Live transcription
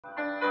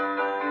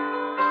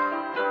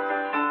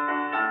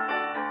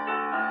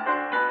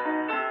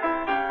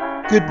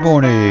Good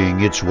morning.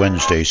 It's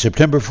Wednesday,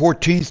 September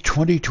 14th,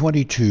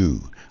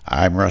 2022.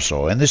 I'm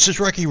Russell, and this is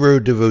Rocky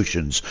Road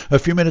Devotions, a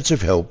few minutes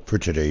of help for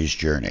today's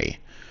journey.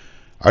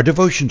 Our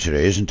devotion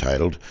today is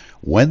entitled,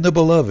 When the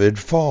Beloved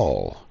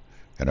Fall,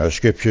 and our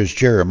scripture is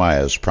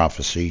Jeremiah's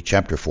prophecy,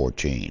 chapter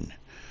 14.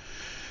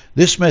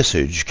 This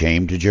message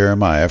came to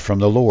Jeremiah from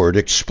the Lord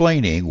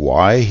explaining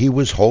why he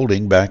was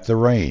holding back the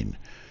rain.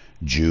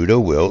 Judah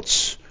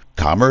wilts,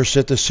 commerce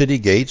at the city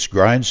gates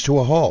grinds to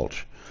a halt.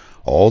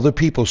 All the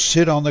people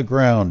sit on the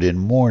ground in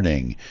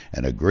mourning,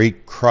 and a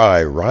great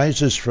cry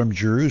rises from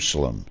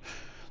Jerusalem.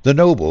 The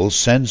nobles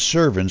send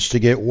servants to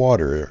get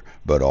water,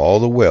 but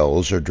all the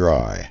wells are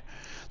dry.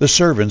 The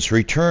servants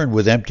return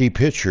with empty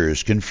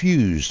pitchers,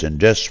 confused and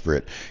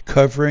desperate,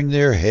 covering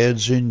their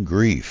heads in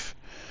grief.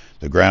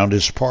 The ground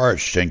is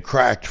parched and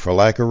cracked for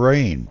lack of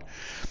rain.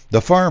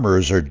 The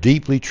farmers are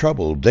deeply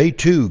troubled. They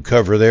too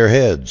cover their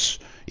heads.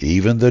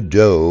 Even the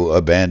doe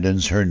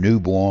abandons her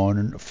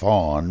newborn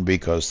fawn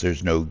because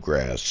there's no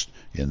grass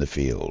in the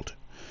field.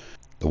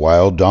 The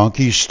wild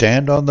donkeys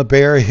stand on the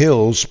bare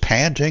hills,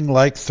 panting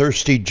like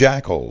thirsty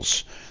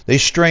jackals. They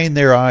strain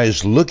their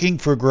eyes looking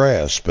for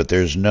grass, but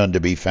there's none to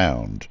be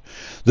found.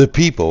 The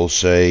people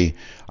say,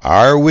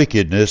 Our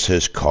wickedness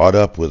has caught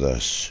up with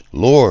us.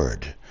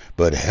 Lord,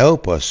 but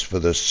help us for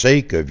the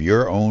sake of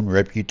your own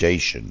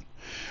reputation.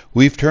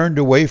 We've turned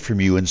away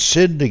from you and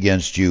sinned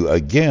against you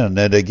again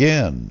and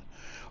again.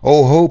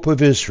 O hope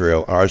of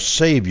Israel, our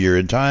Savior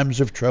in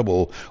times of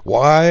trouble,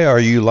 why are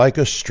you like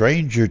a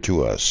stranger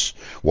to us?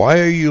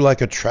 Why are you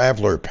like a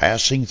traveler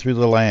passing through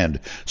the land,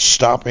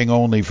 stopping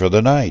only for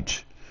the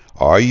night?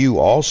 Are you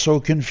also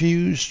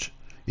confused?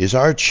 Is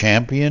our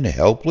champion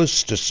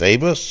helpless to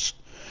save us?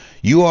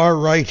 You are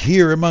right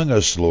here among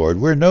us,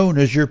 Lord. We're known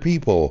as your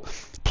people.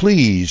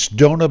 Please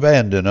don't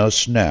abandon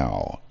us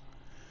now.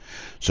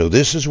 So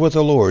this is what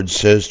the Lord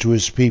says to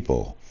his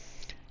people.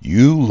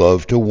 You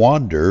love to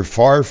wander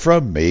far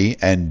from me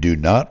and do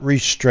not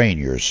restrain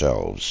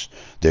yourselves.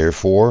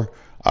 Therefore,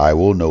 I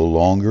will no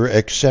longer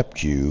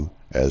accept you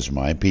as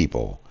my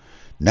people.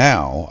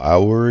 Now I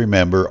will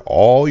remember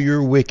all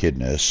your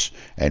wickedness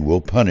and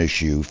will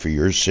punish you for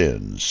your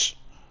sins.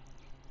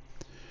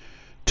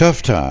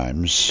 Tough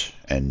times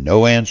and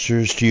no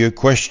answers to your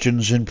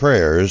questions and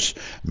prayers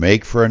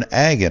make for an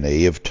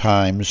agony of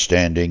time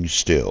standing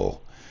still.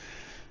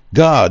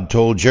 God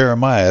told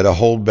Jeremiah to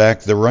hold back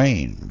the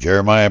rain.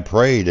 Jeremiah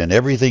prayed, and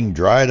everything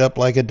dried up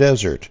like a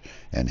desert,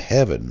 and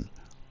heaven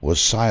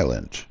was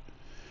silent.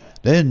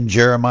 Then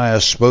Jeremiah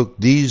spoke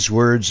these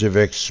words of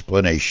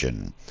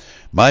explanation.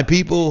 My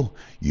people,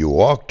 you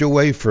walked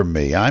away from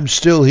me. I'm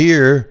still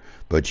here,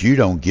 but you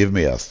don't give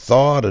me a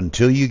thought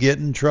until you get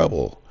in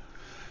trouble.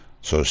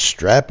 So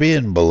strap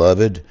in,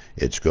 beloved.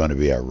 It's going to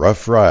be a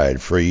rough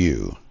ride for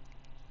you.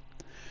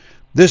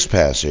 This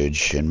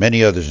passage, and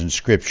many others in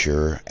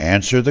Scripture,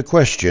 answer the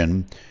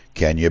question,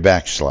 can you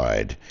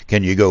backslide?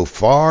 Can you go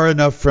far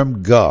enough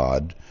from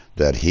God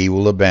that he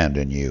will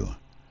abandon you?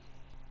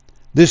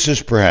 This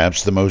is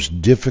perhaps the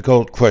most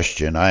difficult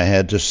question I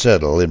had to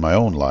settle in my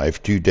own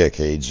life 2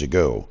 decades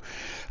ago.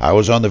 I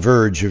was on the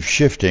verge of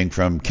shifting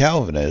from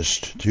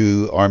Calvinist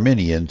to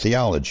Arminian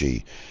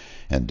theology,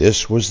 and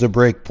this was the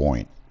break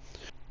point.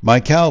 My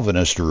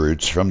Calvinist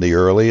roots from the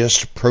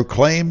earliest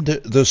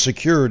proclaimed the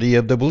security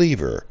of the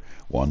believer.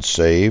 Once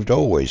saved,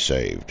 always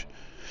saved.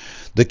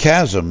 The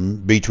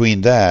chasm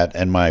between that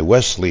and my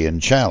Wesleyan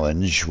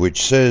challenge,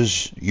 which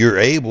says you're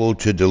able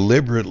to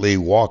deliberately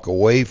walk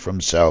away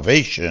from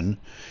salvation,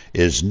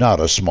 is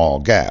not a small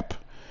gap.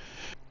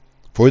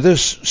 For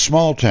this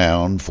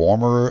small-town,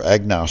 former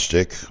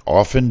agnostic,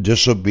 often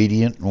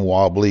disobedient and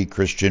wobbly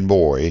Christian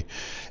boy,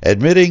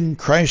 admitting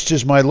Christ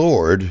is my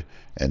Lord,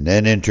 and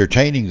then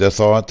entertaining the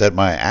thought that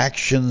my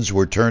actions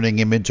were turning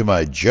him into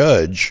my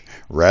judge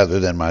rather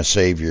than my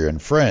Savior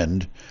and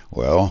friend,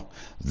 well,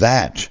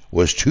 that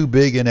was too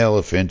big an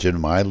elephant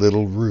in my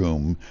little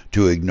room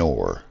to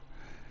ignore.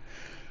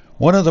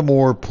 One of the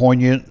more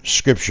poignant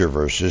scripture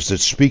verses that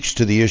speaks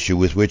to the issue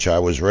with which I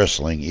was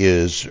wrestling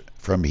is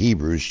from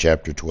Hebrews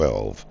chapter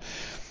 12.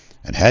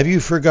 And have you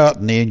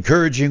forgotten the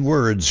encouraging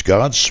words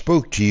God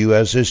spoke to you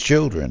as his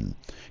children?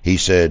 He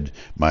said,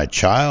 My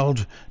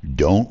child,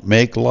 don't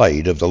make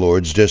light of the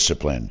Lord's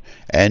discipline,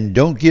 and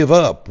don't give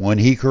up when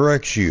he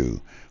corrects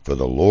you, for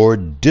the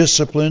Lord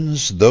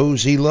disciplines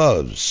those he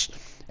loves,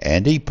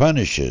 and he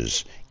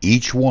punishes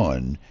each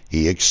one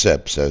he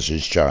accepts as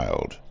his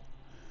child.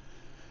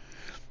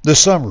 The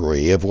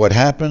summary of what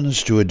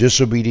happens to a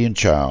disobedient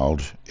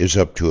child is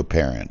up to a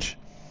parent.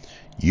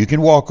 You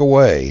can walk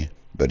away,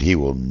 but he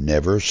will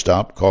never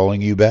stop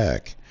calling you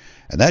back,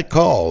 and that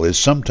call is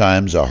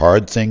sometimes a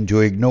hard thing to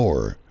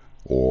ignore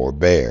or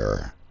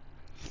bear.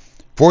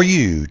 For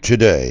you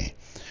today,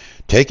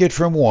 take it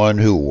from one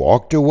who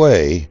walked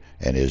away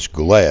and is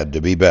glad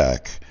to be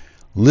back.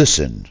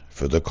 Listen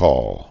for the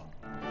call.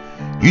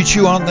 You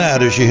chew on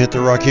that as you hit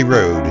the rocky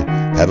road.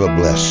 Have a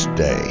blessed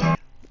day.